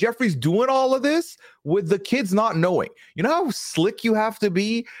 And also Jeffrey's doing all of this with the kids not knowing. You know how slick you have to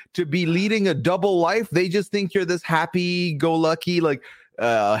be leading a double life? They just think you're this happy-go-lucky, like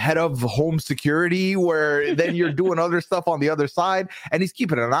head of home security, where then you're doing other stuff on the other side. And he's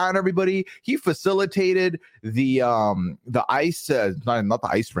keeping an eye on everybody. He facilitated the ice, not the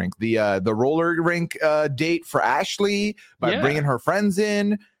ice rink, the roller rink date for Ashley by bringing her friends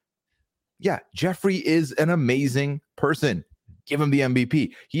in. Yeah, Jeffrey is an amazing person. Give him the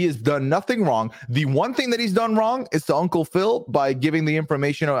MVP. He has done nothing wrong. The one thing that he's done wrong is to Uncle Phil by giving the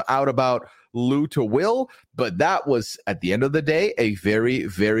information out about Lou to Will. But that was, at the end of the day, a very,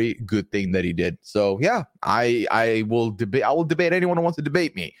 very good thing that he did. So, yeah, I will debate anyone who wants to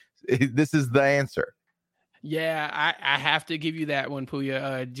debate me. This is the answer. Yeah, I have to give you that one,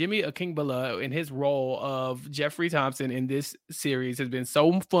 Puya. Jimmy Akingbala in his role of Jeffrey Thompson in this series has been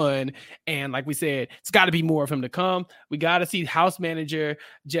so fun. And like we said, it's got to be more of him to come. We got to see house manager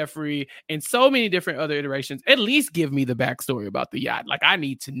Jeffrey and so many different other iterations. At least give me the backstory about the yacht. Like, I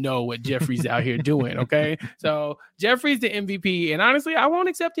need to know what Jeffrey's out here doing, okay? So Jeffrey's the MVP. And honestly, I won't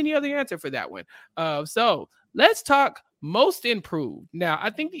accept any other answer for that one. So let's talk most improved. Now,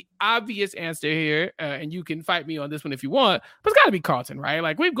 I think the obvious answer here, and you can fight me on this one if you want, but it's got to be Carlton, right?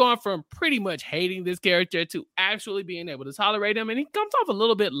 Like, we've gone from pretty much hating this character to actually being able to tolerate him, and he comes off a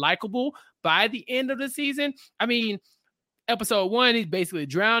little bit likable by the end of the season. I mean, episode 1, he's basically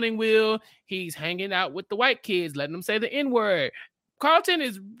drowning Will. He's hanging out with the white kids, letting them say the N-word. Carlton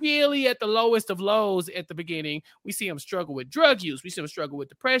is really at the lowest of lows at the beginning. We see him struggle with drug use. We see him struggle with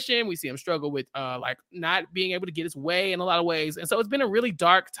depression. We see him struggle with like not being able to get his way in a lot of ways. And so it's been a really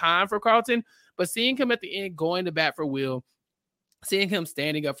dark time for Carlton. But seeing him at the end going to bat for Will, seeing him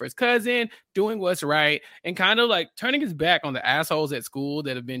standing up for his cousin, doing what's right, and kind of like turning his back on the assholes at school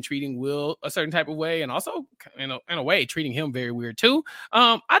that have been treating Will a certain type of way, and also in a way treating him very weird too.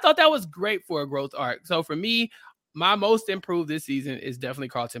 I thought that was great for a growth arc. So for me, my most improved this season is definitely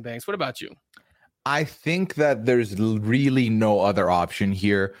Carlton Banks. What about you? I think that there's really no other option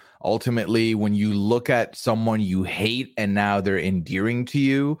here. Ultimately, when you look at someone you hate and now they're endearing to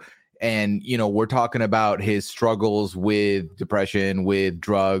you, And, you know, we're talking about his struggles with depression, with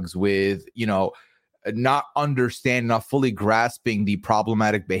drugs, with, you know, not understanding, not fully grasping the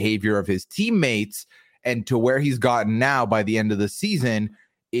problematic behavior of his teammates, and to where he's gotten now by the end of the season,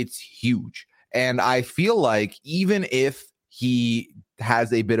 it's huge. And I feel like even if he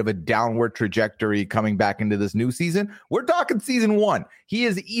has a bit of a downward trajectory coming back into this new season, we're talking season 1. He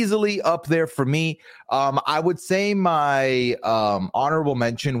is easily up there for me. I would say my honorable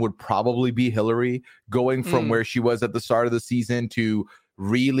mention would probably be Hillary, going from where she was at the start of the season to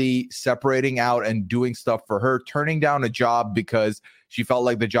really separating out and doing stuff for her, turning down a job because she felt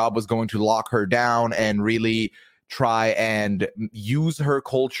like the job was going to lock her down, and really try and use her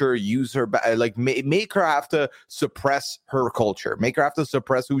culture, use her, like make her have to suppress her culture, make her have to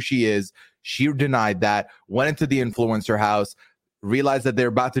suppress who she is. She denied that, went into the influencer house, realized that they're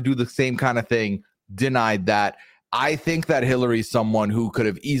about to do the same kind of thing, denied that. I think that Hillary's someone who could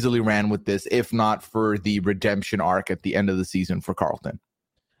have easily ran with this, if not for the redemption arc at the end of the season for Carlton.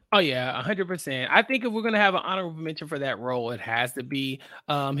 Oh yeah, 100%. I think if we're gonna have an honorable mention for that role, it has to be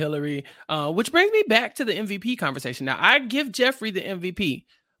Hillary. Which brings me back to the MVP conversation. Now, I give Jeffrey the MVP,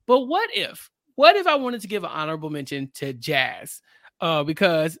 but what if I wanted to give an honorable mention to Jazz?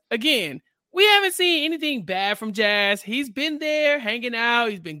 Because again, we haven't seen anything bad from Jazz. He's been there hanging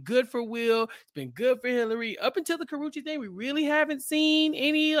out. He's been good for Will. It's been good for Hillary. Up until the Carucci thing, we really haven't seen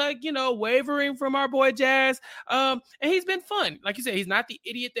any, wavering from our boy Jazz. And he's been fun. Like you said, he's not the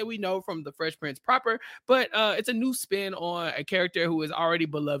idiot that we know from the Fresh Prince proper, but it's a new spin on a character who is already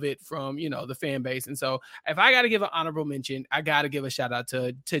beloved from, the fan base. And so if I got to give an honorable mention, I got to give a shout out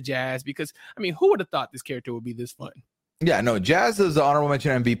to Jazz, because, I mean, who would have thought this character would be this fun? Yeah, no, Jazz's honorable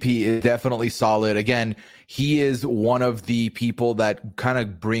mention MVP is definitely solid. Again, he is one of the people that kind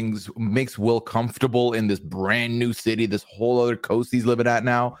of makes Will comfortable in this brand new city, this whole other coast he's living at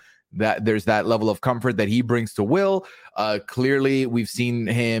now. That there's that level of comfort that he brings to Will. Clearly, we've seen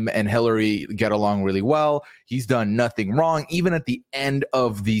him and Hillary get along really well. He's done nothing wrong. Even at the end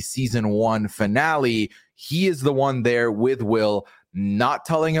of the season 1 finale, he is the one there with Will, not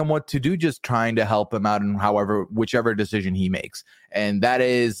telling him what to do, just trying to help him out in whichever decision he makes. And that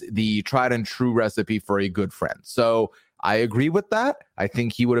is the tried and true recipe for a good friend. So I agree with that. I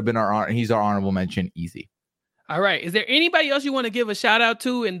think he would have been he's our honorable mention easy. All right. Is there anybody else you want to give a shout out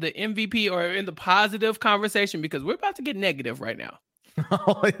to in the MVP or in the positive conversation? Because we're about to get negative right now.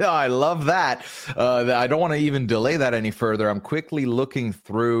 Oh, yeah, I love that. I don't want to even delay that any further. I'm quickly looking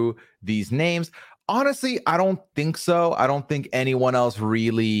through these names. Honestly, I don't think so. I don't think anyone else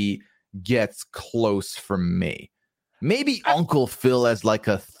really gets close from me. Maybe Uncle Phil as like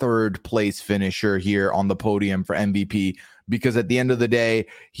a third place finisher here on the podium for MVP, because at the end of the day,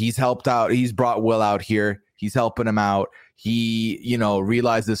 he's helped out. He's brought Will out here. He's helping him out. He,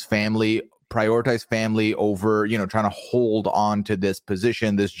 realized his family, prioritize family over, trying to hold on to this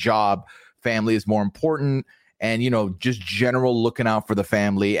position, this job. Family is more important. And, just general looking out for the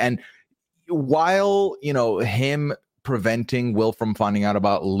family. And while, him preventing Will from finding out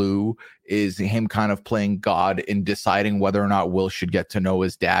about Lou is him kind of playing God in deciding whether or not Will should get to know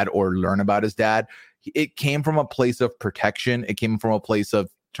his dad or learn about his dad, it came from a place of protection. It came from a place of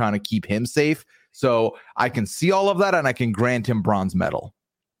trying to keep him safe. So I can see all of that, and I can grant him bronze medal.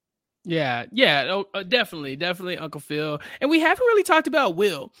 Yeah, definitely Uncle Phil. And we haven't really talked about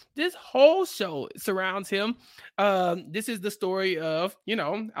Will. This whole show surrounds him. This is the story of,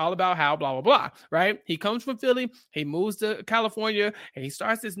 all about how blah, blah, blah, right? He comes from Philly, he moves to California, and he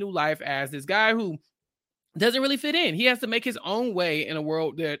starts this new life as this guy who doesn't really fit in. He has to make his own way in a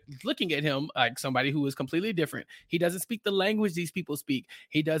world that's looking at him like somebody who is completely different. He doesn't speak the language these people speak.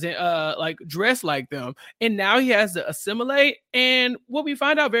 He doesn't dress like them. And now he has to assimilate. And what we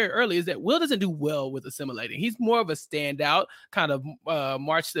find out very early is that Will doesn't do well with assimilating. He's more of a standout, kind of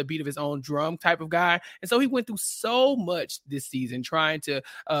march to the beat of his own drum type of guy. And so he went through so much this season trying to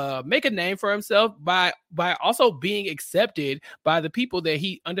make a name for himself by also being accepted by the people that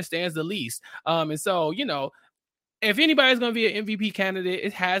he understands the least. And so, if anybody's going to be an MVP candidate,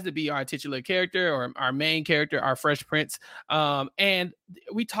 it has to be our titular character or our main character, our Fresh Prince. And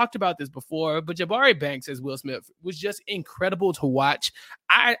we talked about this before, but Jabari Banks as Will Smith was just incredible to watch.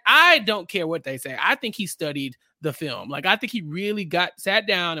 I don't care what they say. I think he studied the film. Like, I think he really sat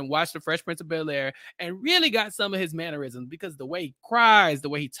down and watched the Fresh Prince of Bel-Air and really got some of his mannerisms, because the way he cries, the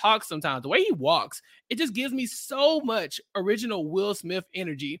way he talks sometimes, the way he walks, it just gives me so much original Will Smith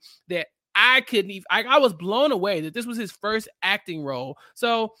energy that I couldn't even, I was blown away that this was his first acting role.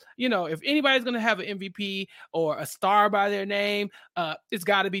 So, if anybody's going to have an MVP or a star by their name, it's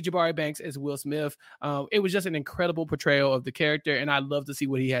got to be Jabari Banks as Will Smith. It was just an incredible portrayal of the character, and I'd love to see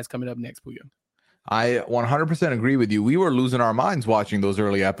what he has coming up next, Puya. I 100% agree with you. We were losing our minds watching those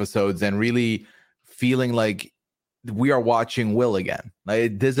early episodes and really feeling like we are watching Will again. Like,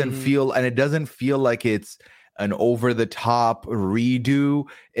 it doesn't feel, and it doesn't feel like it's an over-the-top redo.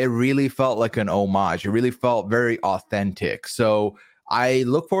 It really felt like an homage. It really felt very authentic. So I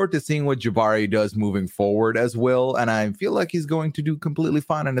look forward to seeing what Jabari does moving forward as Will, and I feel like he's going to do completely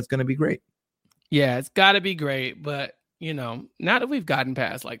fine, and it's going to be great. Yeah, it's got to be great, but, now that we've gotten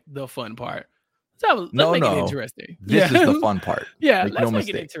past, like, the fun part, let's make it interesting. This is the fun part. Yeah, let's make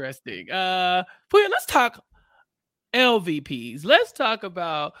it interesting. Puya, let's talk LVPs. Let's talk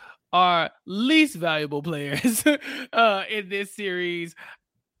about our least valuable players in this series.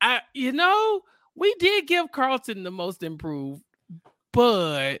 We did give Carlton the most improved,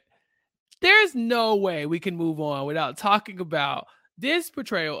 but there's no way we can move on without talking about this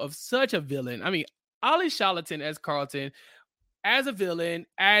portrayal of such a villain. I mean, Ali Charlatan as Carlton, as a villain,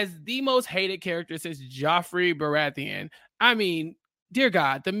 as the most hated character since Joffrey Baratheon. I mean, dear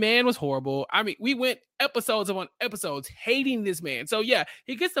God, the man was horrible. I mean, we went episodes upon episodes hating this man. So yeah,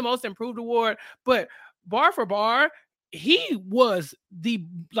 he gets the most improved award, but bar for bar, he was the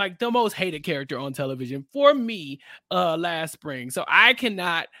most hated character on television for me last spring. So I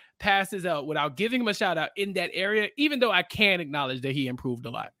cannot pass this out without giving him a shout out in that area, even though I can acknowledge that he improved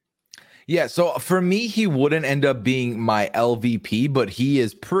a lot. Yeah, so for me, he wouldn't end up being my LVP, but he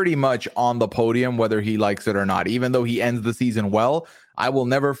is pretty much on the podium, whether he likes it or not. Even though he ends the season well, I will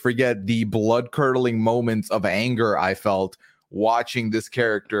never forget the blood-curdling moments of anger I felt watching this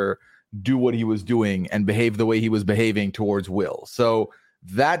character do what he was doing and behave the way he was behaving towards Will. So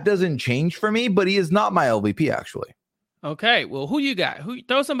that doesn't change for me, but he is not my LVP, actually. Okay, well, who you got?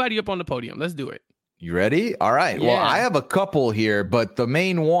 Throw somebody up on the podium. Let's do it. You ready? All right. Yeah. Well, I have a couple here, but the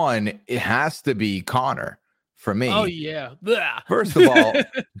main one, it has to be Connor for me. Oh, yeah. Blah. First of all,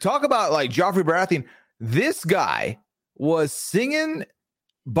 talk about like Joffrey Baratheon. This guy was singing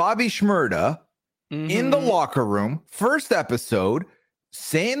Bobby Shmurda in the locker room, first episode,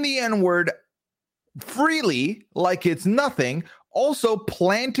 saying the N-word freely like it's nothing. Also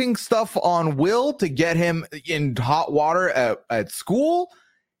planting stuff on Will to get him in hot water at school.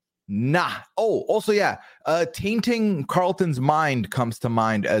 Nah. Oh, also, yeah. Tainting Carlton's mind comes to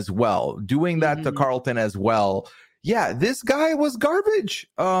mind as well. Doing that to Carlton as well. Yeah, this guy was garbage.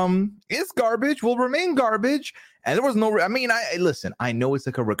 Is garbage, will remain garbage. And there was no, listen, I know it's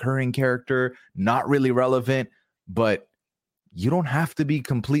like a recurring character, not really relevant, but you don't have to be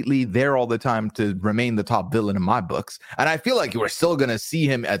completely there all the time to remain the top villain in my books. And I feel like you are still going to see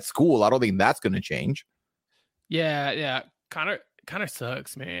him at school. I don't think that's going to change. Yeah. Connor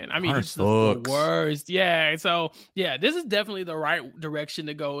sucks, man. I mean, he's the worst. Yeah. So, yeah, this is definitely the right direction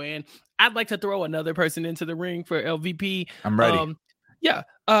to go in. I'd like to throw another person into the ring for LVP. I'm ready.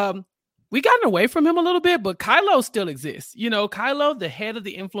 We gotten away from him a little bit, but Kylo still exists. Kylo, the head of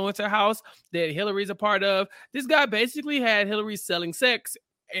the influencer house that Hillary's a part of, this guy basically had Hillary selling sex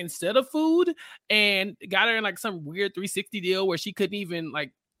instead of food and got her in like some weird 360 deal where she couldn't even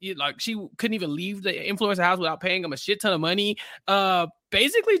she couldn't even leave the influencer house without paying him a shit ton of money.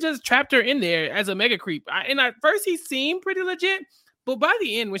 Basically just trapped her in there as a mega creep. And at first he seemed pretty legit, but by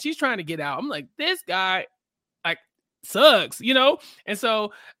the end, when she's trying to get out, I'm like, this guy sucks, And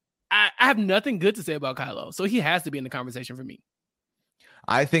so I have nothing good to say about Kylo. So he has to be in the conversation for me.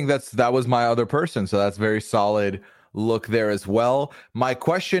 I think that was my other person. So that's very solid look there as well. My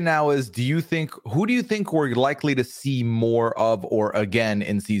question now is, who do you think we're likely to see more of or again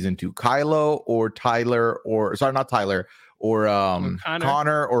in season 2? Kylo or Tyler or Connor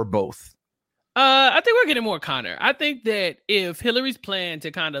or both? I think we're getting more Connor. I think that if Hillary's plan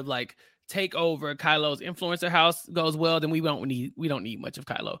to kind of take over Kylo's influencer house goes well, then we don't need much of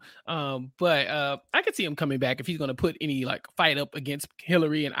Kylo. But I could see him coming back if he's going to put any fight up against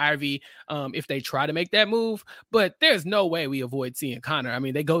Hillary and Ivy if they try to make that move. But there's no way we avoid seeing Connor. I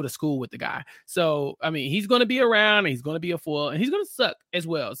mean, they go to school with the guy. So, I mean, he's going to be around and he's going to be a fool and he's going to suck as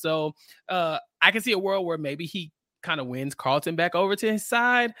well. So I can see a world where maybe he kind of wins Carlton back over to his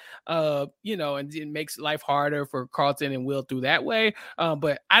side, and it makes life harder for Carlton and Will through that way.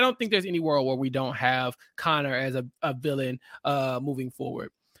 But I don't think there's any world where we don't have Connor as a villain moving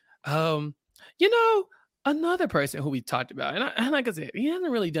forward. Another person who we talked about, and like I said, he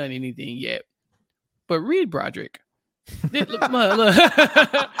hasn't really done anything yet, but Reed Broderick.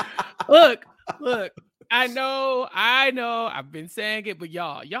 Look. I know. I've been saying it, but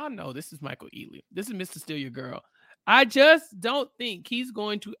y'all know this is Michael Ealy. This is Mr. Steal Your Girl. I just don't think he's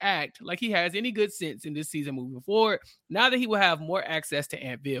going to act like he has any good sense in this season moving forward. Now that he will have more access to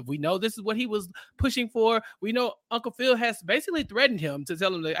Aunt Viv, we know this is what he was pushing for. We know Uncle Phil has basically threatened him to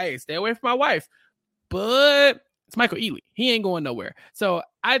tell him, that, hey, stay away from my wife. But it's Michael Ealy. He ain't going nowhere. So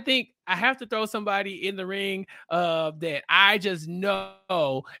I think I have to throw somebody in the ring that I just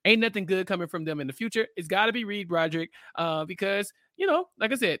know ain't nothing good coming from them in the future. It's got to be Reed Broderick because,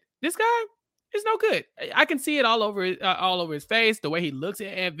 like I said, this guy is no good. I can see it all over his face, the way he looks at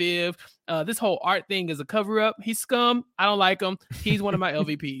Aunt Viv. This whole art thing is a cover-up. He's scum. I don't like him. He's one of my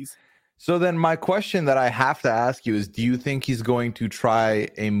LVPs. So then my question that I have to ask you is, do you think he's going to try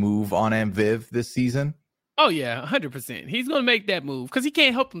a move on Aunt Viv this season? Oh, yeah, 100%. He's going to make that move because he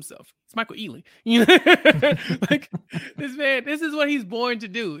can't help himself. It's Michael Ealy. Like, this man, this is what he's born to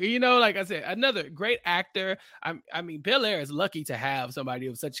do. Like I said, another great actor. I mean, Bel-Air is lucky to have somebody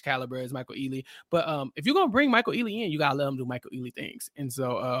of such caliber as Michael Ealy. But if you're going to bring Michael Ealy in, you got to let him do Michael Ealy things. And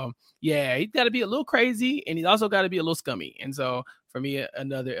so, he's got to be a little crazy, and he's also got to be a little scummy. And so, for me,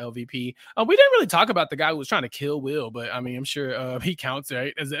 another LVP. We didn't really talk about the guy who was trying to kill Will, but I mean, I'm sure he counts,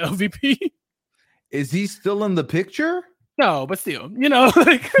 right, as an LVP. Is he still in the picture? No, but still, we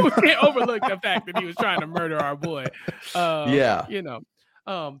can't overlook the fact that he was trying to murder our boy. Yeah.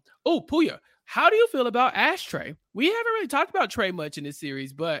 Puya, how do you feel about Ashtray? We haven't really talked about Trey much in this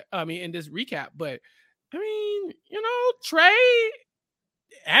series, but I mean, in this recap, but I mean, Trey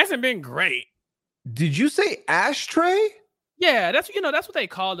hasn't been great. Did you say Ashtray? Yeah, that's what they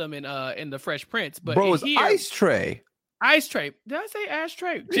called him in the Fresh Prince. But bro, it's Ice Tray. Ice Tray. Did I say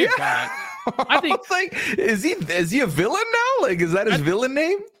Ashtray? Yeah. God. I think like, is he a villain now? Like, is that his villain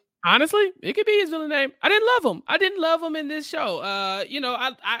name? Honestly, it could be his villain name. I didn't love him in this show.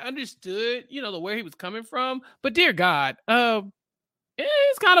 I understood, where he was coming from, but dear God,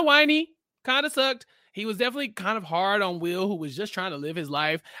 it's kind of whiny, kind of sucked. He was definitely kind of hard on Will, who was just trying to live his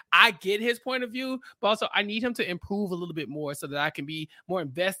life. I get his point of view, but also I need him to improve a little bit more so that I can be more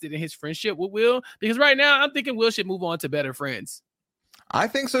invested in his friendship with Will. Because right now, I'm thinking Will should move on to better friends. I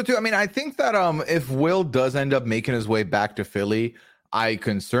think so too. I mean, I think that if Will does end up making his way back to Philly, I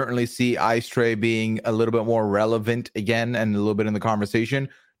can certainly see Ice Tray being a little bit more relevant again and a little bit in the conversation.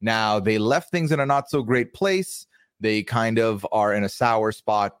 Now, they left things in a not so great place. They kind of are in a sour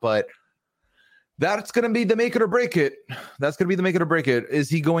spot, but that's going to be the make it or break it. That's going to be the make it or break it. Is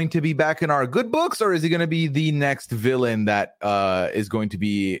he going to be back in our good books, or is he going to be the next villain that is going to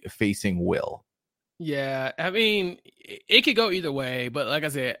be facing Will? Yeah, I mean, it could go either way, but like I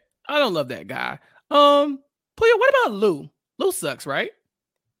said, I don't love that guy. Puya, what about Lou? Lou sucks, right?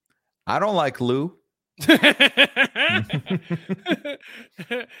 I don't like Lou. You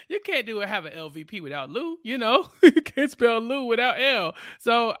can't have an LVP without Lou, you can't spell Lou without L.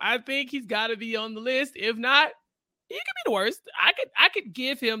 So I think he's got to be on the list. If not, he could be the worst. I could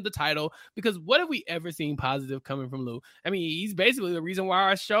give him the title, because what have we ever seen positive coming from Lou? I mean, he's basically the reason why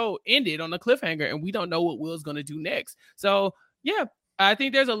our show ended on a cliffhanger, and we don't know what Will's going to do next. So yeah, I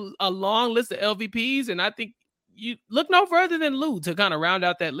think there's a long list of LVPs, and I think you look no further than Lou to kind of round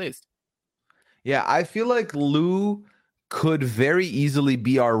out that list. Yeah, I feel like Lou could very easily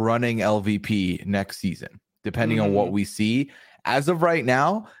be our running LVP next season, depending on what we see. As of right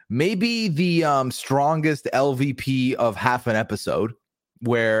now, maybe the strongest LVP of half an episode,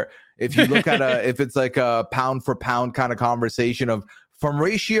 where if you look at if it's like a pound for pound kind of conversation of from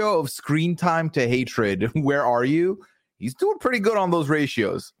ratio of screen time to hatred, where are you? He's doing pretty good on those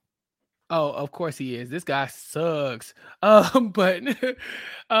ratios. Oh, of course he is. This guy sucks. But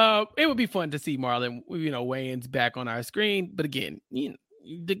it would be fun to see Marlon, Wayans back on our screen. But again,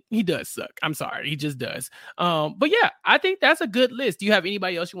 he does suck. I'm sorry, he just does. But yeah, I think that's a good list. Do you have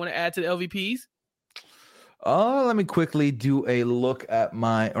anybody else you want to add to the LVPs? Let me quickly do a look at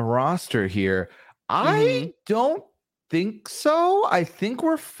my roster here. I don't think so. I think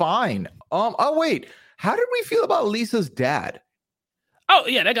we're fine. Oh wait, how did we feel about Lisa's dad? Oh,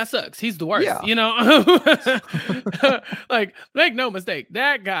 yeah, that guy sucks. He's the worst, Like, make no mistake,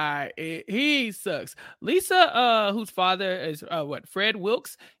 that guy, he sucks. Lisa, whose father is, Fred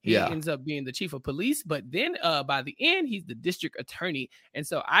Wilkes, he ends up being the chief of police, but then by the end, he's the district attorney. And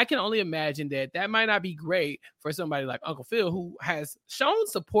so I can only imagine that might not be great for somebody like Uncle Phil, who has shown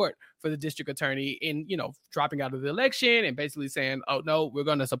support for the district attorney in, dropping out of the election and basically saying, oh, no, we're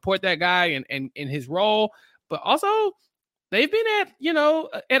going to support that guy and in his role. But also, they've been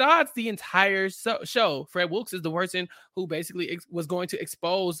at odds the entire show. Fred Wilkes is the person who basically was going to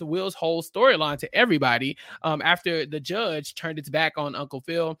expose Will's whole storyline to everybody after the judge turned its back on Uncle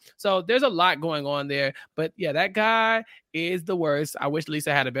Phil. So there's a lot going on there. But yeah, that guy is the worst. I wish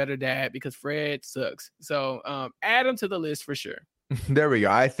Lisa had a better dad because Fred sucks. So add him to the list for sure. There we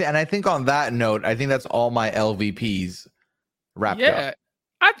go. I think on that note, I think that's all my LVPs wrapped up.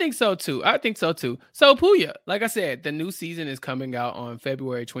 I think so too. So Puya, like I said, the new season is coming out on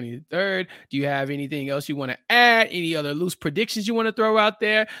February 23rd. Do you have anything else you want to add? Any other loose predictions you want to throw out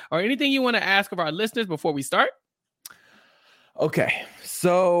there, or anything you want to ask of our listeners before we start? Okay,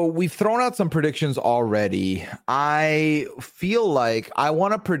 so we've thrown out some predictions already. I feel like I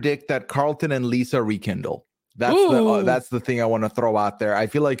want to predict that Carlton and Lisa rekindle. That's the thing I want to throw out there. I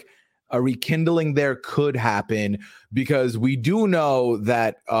feel like a rekindling there could happen because we do know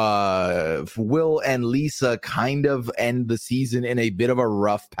that Will and Lisa kind of end the season in a bit of a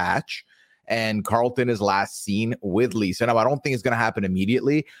rough patch, and Carlton is last seen with Lisa. Now, I don't think it's going to happen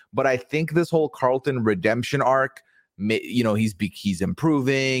immediately, but I think this whole Carlton redemption arc, he's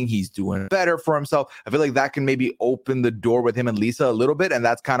improving, he's doing better for himself. I feel like that can maybe open the door with him and Lisa a little bit, and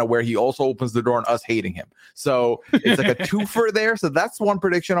that's kind of where he also opens the door on us hating him. So it's like a twofer there. So that's one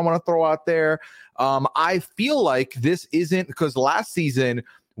prediction I want to throw out there. I feel like this isn't, because last season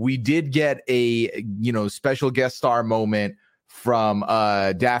we did get a special guest star moment from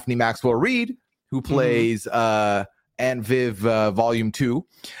Daphne Maxwell Reid, who plays Aunt Viv Volume 2.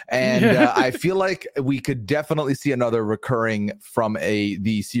 And I feel like we could definitely see another recurring from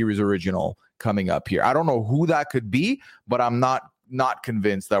the series original coming up here. I don't know who that could be, but I'm not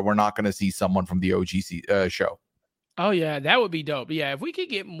convinced that we're not going to see someone from the OG show. Oh, yeah, that would be dope. Yeah, if we could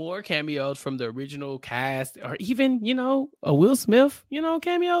get more cameos from the original cast, or even, a Will Smith,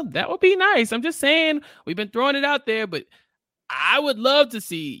 cameo, that would be nice. I'm just saying, we've been throwing it out there, but I would love to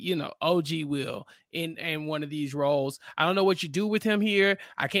see, OG Will in one of these roles. I don't know what you do with him here.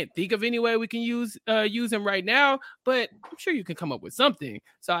 I can't think of any way we can use him right now, but I'm sure you can come up with something.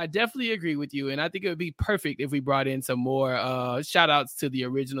 So I definitely agree with you. And I think it would be perfect if we brought in some more shout outs to the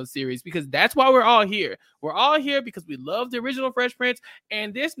original series, because that's why we're all here. We're all here because we love the original Fresh Prince,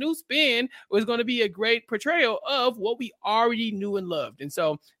 and this new spin was going to be a great portrayal of what we already knew and loved. And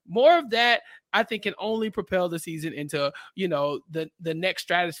so more of that, I think, can only propel the season into, the next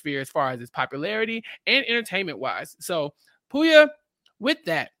stratosphere as far as its popularity and entertainment wise. So Puya, with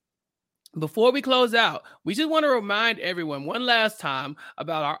that, before we close out, we just want to remind everyone one last time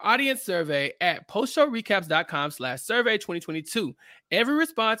about our audience survey at postshowrecaps.com/survey 2022. Every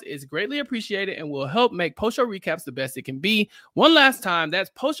response is greatly appreciated and will help make Post Show Recaps the best it can be. One last time,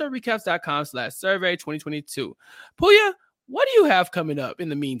 that's postshowrecaps.com/survey 2022. Puya, what do you have coming up in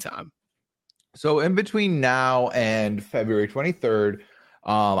the meantime? So in between now and February 23rd,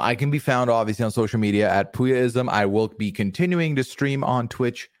 I can be found obviously on social media at Puyaism. I will be continuing to stream on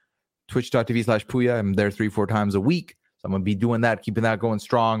Twitch, twitch.tv/Puya. I'm there 3-4 times a week. So I'm going to be doing that, keeping that going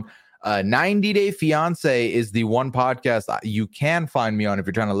strong. 90 Day Fiance is the one podcast you can find me on if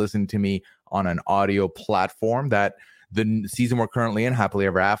you're trying to listen to me on an audio platform. That the season we're currently in, Happily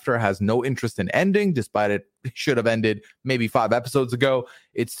Ever After, has no interest in ending, despite it should have ended maybe 5 episodes ago.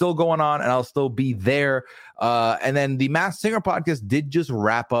 It's still going on, and I'll still be there. And then the Masked Singer podcast did just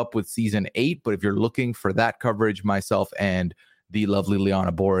wrap up with season 8, but if you're looking for that coverage, myself and the lovely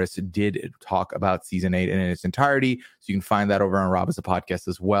Liana Boris did talk about season 8 in its entirety, so you can find that over on Rob as a podcast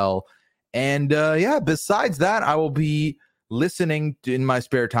as well. And besides that, I will be listening in my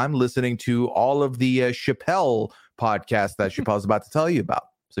spare time, listening to all of the Chappelle podcast that Chappelle's about to tell you about.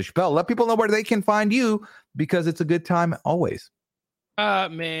 So Chappelle, let people know where they can find you, because it's a good time always.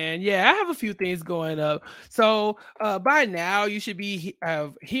 Man, yeah, I have a few things going up. So by now you should be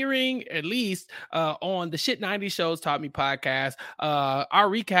hearing, at least on the Shit 90 Shows Taught Me podcast, our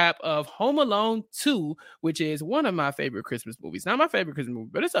recap of Home Alone 2, which is one of my favorite Christmas movies. Not my favorite Christmas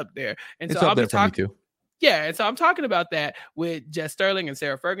movie, but it's up there. And it's so up there for me too. Yeah, and so I'm talking about that with Jess Sterling and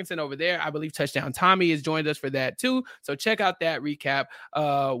Sarah Ferguson over there. I believe Touchdown Tommy has joined us for that too. So check out that recap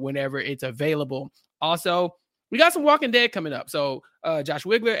whenever it's available. Also, we got some Walking Dead coming up. So Josh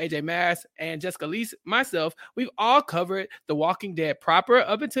Wigler, AJ Mass, and Jessica Leese, myself, we've all covered The Walking Dead proper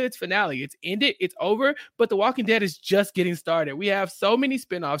up until its finale. It's ended, it's over, but The Walking Dead is just getting started. We have so many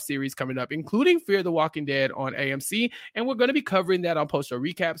spin-off series coming up, including Fear the Walking Dead on AMC, and we're going to be covering that on Post Show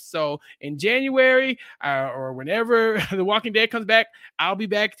Recaps. So in January or whenever The Walking Dead comes back, I'll be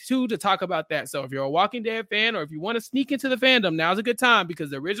back too to talk about that. So if you're a Walking Dead fan, or if you want to sneak into the fandom, now's a good time,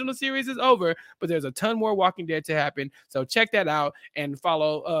 because the original series is over, but there's a ton more Walking Dead to happen. So check that out. and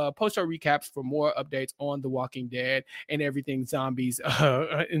follow post-show recaps for more updates on The Walking Dead and everything zombies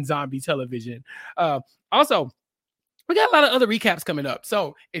in zombie television. Also, we got a lot of other recaps coming up.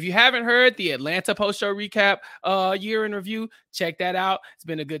 So if you haven't heard the Atlanta post-show recap year in review, check that out. It's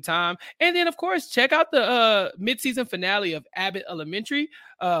been a good time. And then, of course, check out the mid-season finale of Abbott Elementary.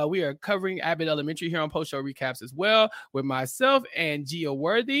 We are covering Abbott Elementary here on post-show recaps as well with myself and Gia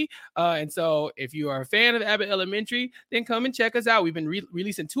Worthy. And so if you are a fan of Abbott Elementary, then come and check us out. We've been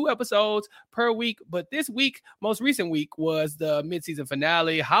releasing 2 episodes per week, but this week, most recent week, was the mid-season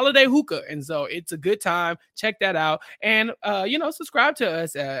finale, Holiday Hookah. And so it's a good time. Check that out. And, subscribe to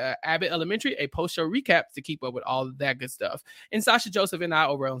us at Abbott Elementary, a post-show recap to keep up with all of that good stuff. And Sasha Joseph and I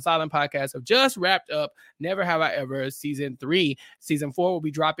over on Silent Podcast have just wrapped up Never Have I Ever Season 3. Season 4 will be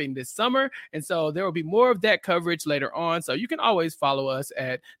dropping this summer. And so there will be more of that coverage later on. So you can always follow us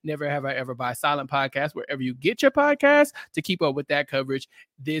at Never Have I Ever by Silent Podcast, wherever you get your podcast, to keep up with that coverage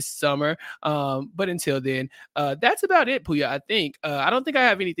this summer. But until then, that's about it, Puya, I think. I don't think I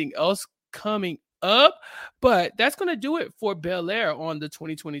have anything else coming up, but that's going to do it for Bel-Air on the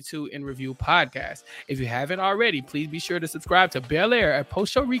 2022 in Review podcast. If you haven't already, please be sure to subscribe to Bel-Air, a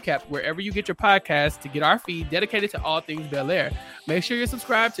post-show recap wherever you get your podcasts, to get our feed dedicated to all things Bel-Air. Make sure you're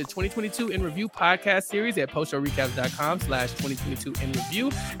subscribed to 2022 in Review podcast series at postshowrecaps.com/2022 in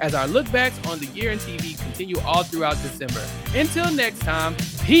Review, as our look backs on the year in TV continue all throughout December. Until next time,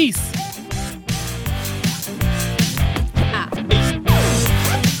 peace.